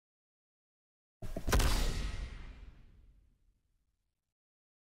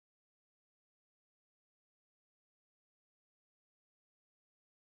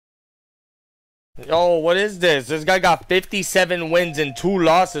Yo, what is this? This guy got 57 wins and 2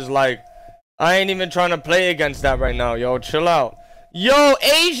 losses. Like, I ain't even trying to play against that right now. Yo, chill out. Yo,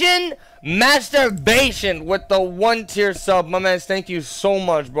 Asian Masturbation with the 1-tier sub. My man, thank you so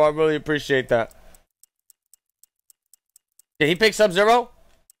much, bro. I really appreciate that. Did he pick Sub-Zero?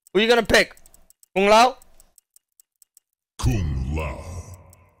 Who you gonna pick? Kung Lao? Kung Lao.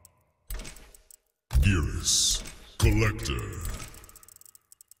 Gearus. Collector.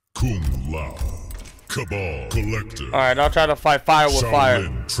 Kung Lao. Cabal. Collector. Alright, I'll try to fight fire with fire.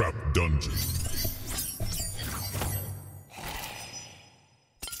 Shaolin Trap Dungeon.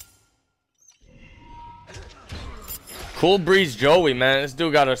 CoolBreezeJoey, man. This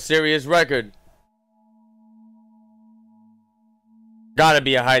dude got a serious record. Gotta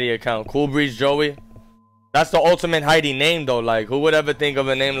be a Heidi account. CoolBreezeJoey. That's the ultimate Heidi name, though. Like, who would ever think of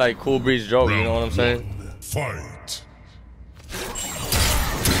a name like CoolBreezeJoey? You know what I'm saying? Fight.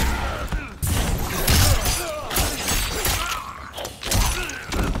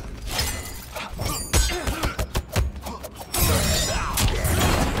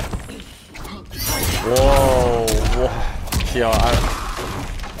 Whoa, whoa. Yo,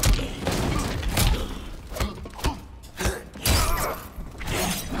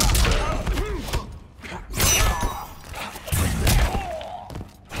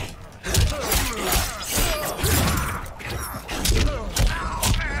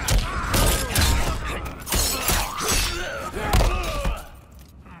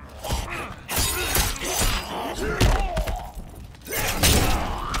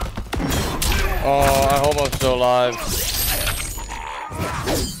 oh, I hope I'm still alive.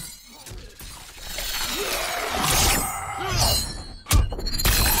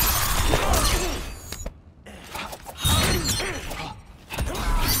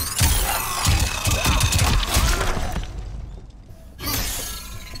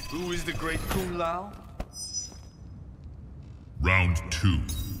 Who is the great Kung Lao? Round 2.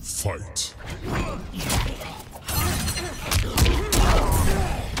 Fight.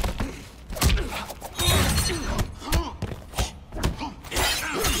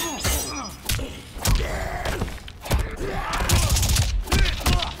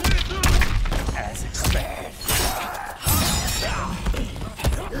 As expected.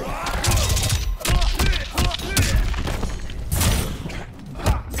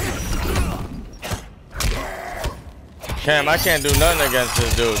 Damn, I can't do nothing against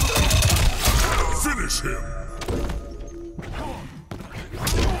this dude. Finish him.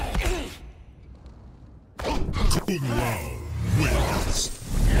 Kung Lao wins.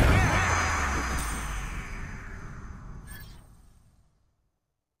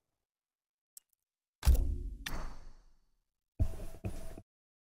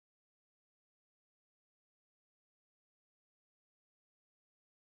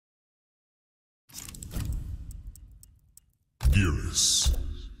 Gearus.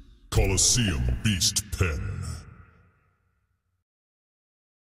 Coliseum Beast Pen.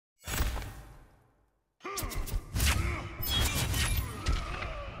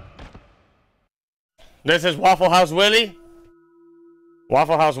 This is Waffle House Willie.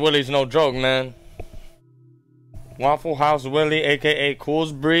 Waffle House Willie's no joke, man. Waffle House Willie, aka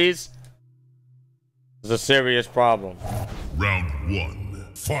CoolBreeze, is a serious problem. Round 1.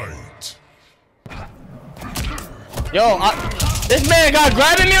 Fight. Yo, this man got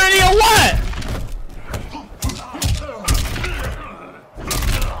grab immunity or what?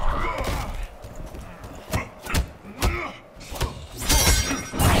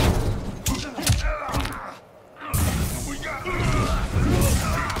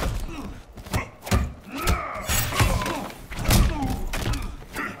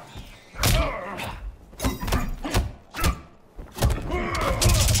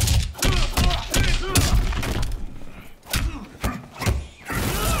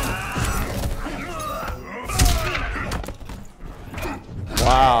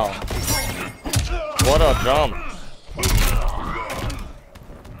 Wow. What a jump.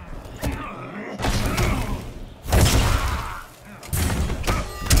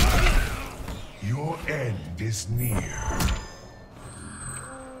 Your end is near.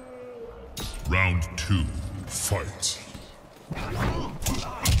 Round 2. Fight.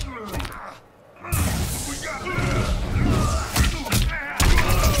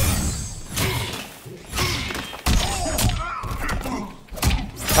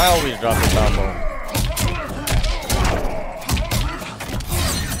 I always drop the combo.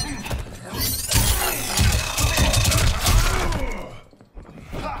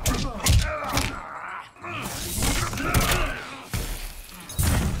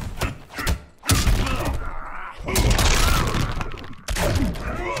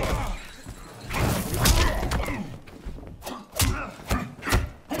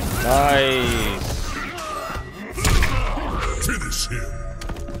 Nice. Finish him.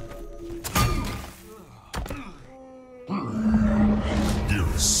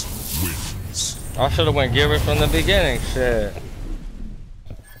 Gears wins. I should have went Gears from the beginning. Shit.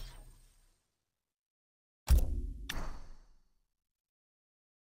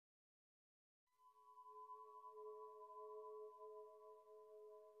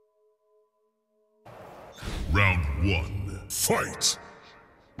 Round 1. Fight.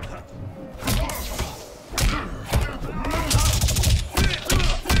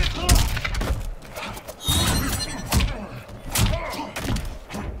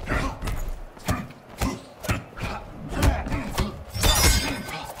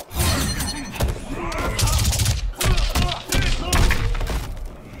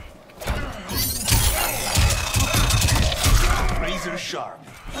 Razor sharp.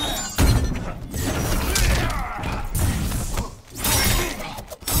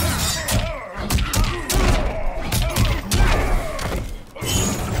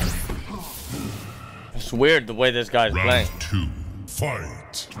 It's weird the way this guy's playing. Round 2.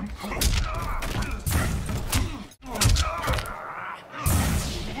 Fight.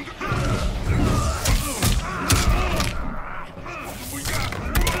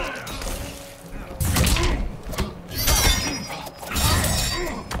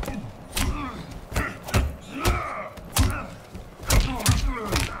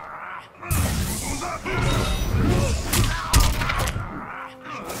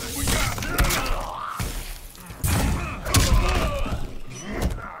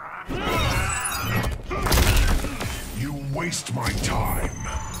 Waste my time.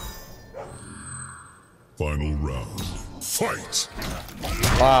 Final round. Fight.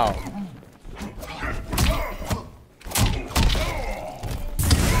 Wow.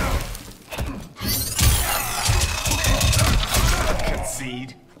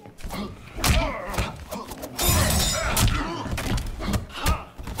 Concede.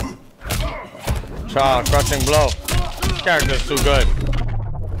 Cha, crushing blow. This character's too good.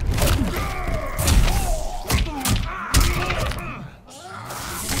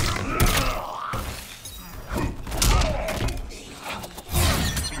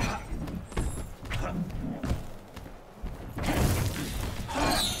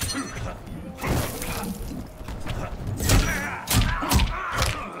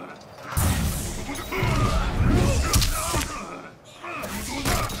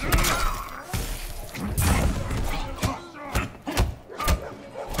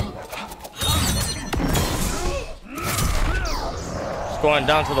 Going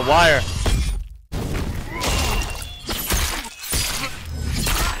down to the wire.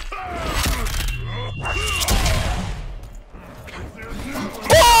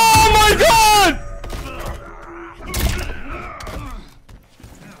 Oh my God!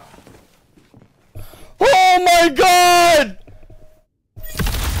 Oh my God!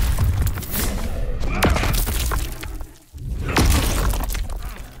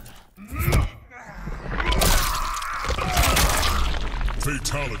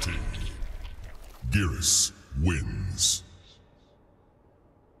 Fatality. Gears wins.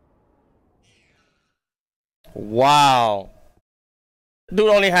 Wow. Dude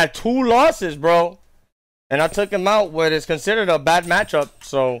only had 2 losses, bro. And I took him out what is considered a bad matchup.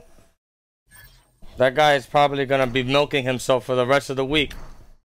 So that guy is probably going to be milking himself for the rest of the week.